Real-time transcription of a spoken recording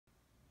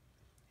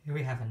Here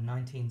we have a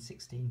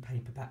 1916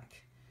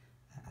 paperback.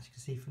 As you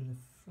can see from the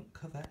front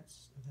cover,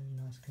 it's a very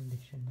nice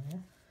condition there.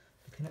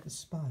 Looking at the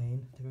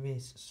spine, there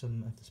is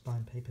some of the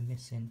spine paper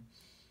missing,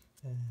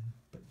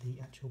 but the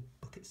actual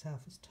book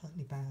itself is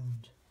tightly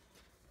bound.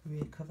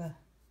 Rear cover,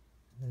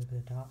 a little bit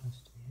of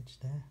darkness to the edge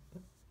there,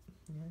 but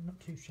yeah, not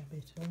too shabby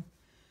at all.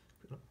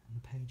 Quick look on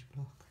the page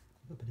block,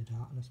 a little bit of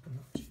darkness, but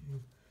not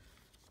too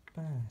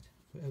bad.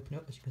 If we open it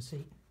up, as you can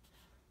see,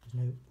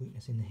 there's no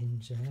weakness in the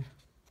hinge there.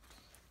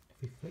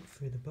 If we flick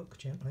through the book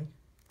gently,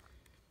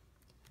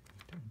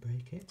 don't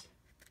break it.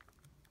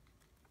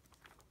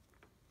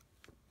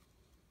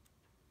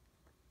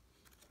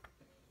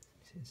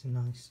 It's a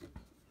nice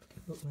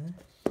looking book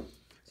there.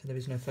 So there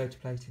is no photo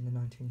plate in the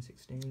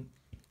 1916.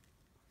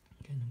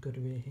 Again, a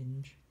good rear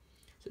hinge.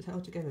 So it's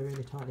held together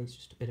really tightly. It's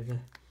just a bit of a,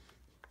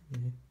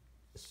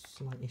 a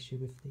slight issue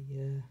with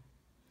the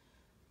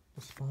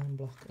spine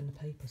block and the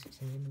paper. So let's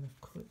have a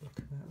quick look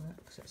about that,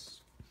 because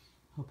that's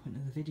the whole point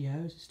of the video,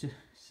 is to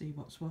see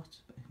what's what.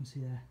 But you can see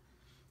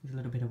there's a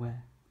little bit of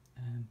wear,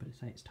 but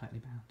it's tightly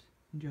bound.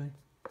 Enjoy.